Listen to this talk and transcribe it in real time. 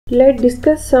Let's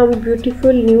discuss some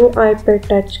beautiful new iPad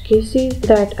touch cases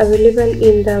that available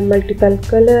in the multiple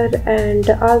color and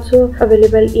also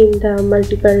available in the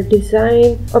multiple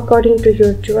design according to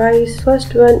your choice.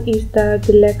 First one is the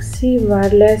Galaxy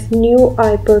wireless new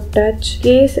iPod touch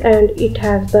case, and it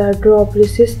has the drop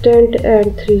resistant and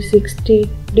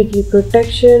 360-degree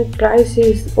protection. Price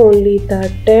is only the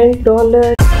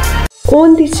 $10.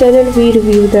 On this channel we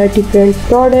review the different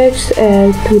products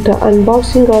and do the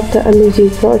unboxing of the amazing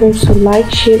products. So like,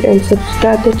 share and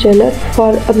subscribe the channel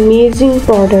for amazing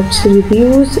products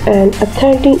reviews and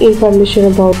authentic information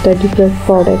about the different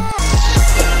products.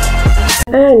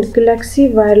 And Galaxy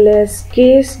wireless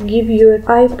case give your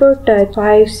iPod touch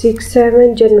 5, 6,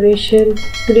 7 generation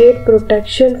great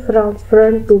protection from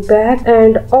front to back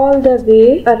and all the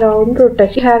way around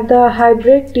protection. You have the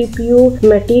hybrid TPU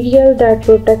material that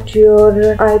protects your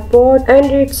iPod,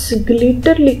 and it's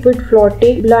glitter liquid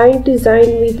floating blind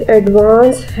design with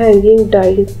advanced hanging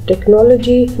dyeing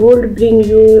technology would bring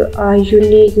you a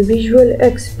unique visual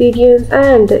experience,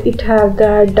 and it have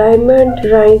the diamond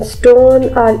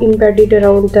rhinestone are embedded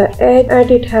around the edge,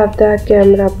 and it have the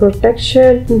camera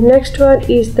protection. Next one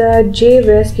is the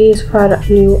J-West case for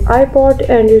new iPod,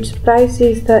 and its price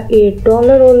is the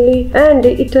 $8 only, and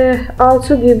it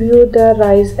also give you the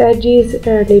raised edges,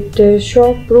 and it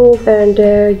shock proof and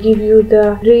give you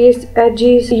the raised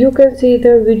edges. You can see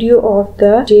the video of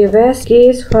the J-West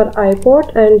case for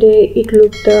iPod, and it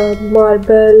look the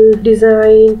marble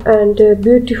design and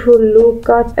beautiful look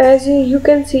cut. As you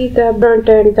can see the front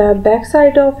and the back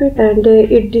side of it, and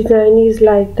its design is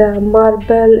like the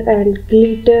marble and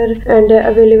glitter, and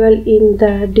available in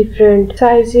the different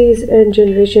sizes and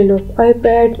generation of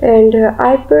iPad. And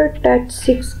iPad Touch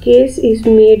 6 case is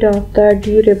made of the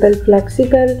durable,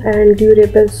 flexible and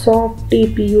durable soft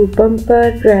TPU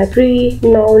bumper free.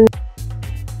 Now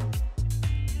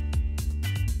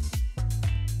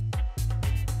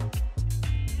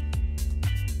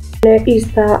next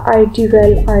is the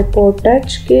ideal iPod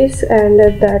touch case, and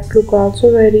that look also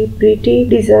very pretty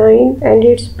design, and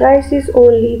its price is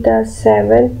only the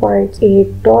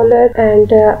 $7.8.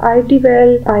 And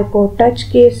ideal iPod touch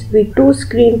case with 2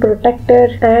 screen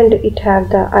protector, and it have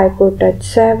the iPod touch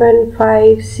 7,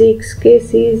 5, 6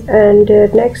 cases. And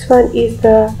next one is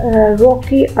the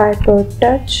Rocky iPod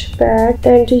touch pad,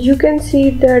 and you can see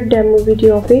the demo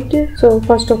video of it. So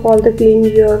first of all, clean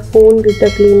your phone with the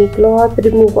cleaning cloth,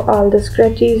 remove all the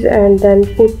scratches, and then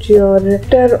put your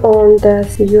protector on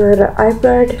your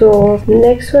iPad. So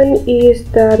next one is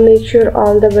the make sure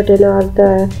all the buttons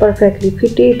are perfectly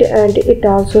fitted, and it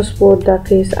also support the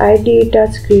Face ID,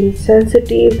 touchscreen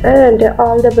sensitive, and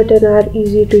all the buttons are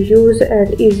easy to use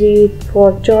and easy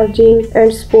for charging,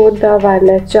 and support the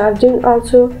wireless charging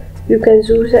also you can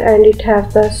use. And it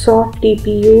has the soft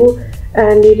TPU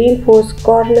and reinforced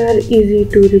corner, easy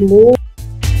to remove.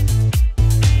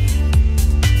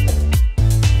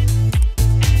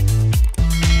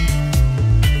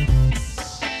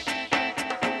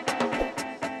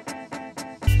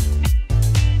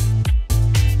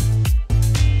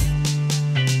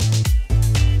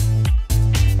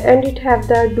 And it have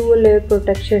the dual layer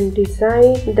protection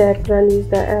design. That one is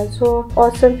the also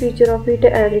awesome feature of it,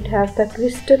 and it has the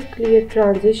crystal clear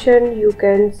transition. You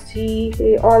can see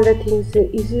all the things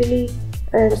easily.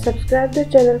 And subscribe the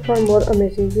channel for more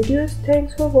amazing videos.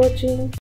 Thanks for watching.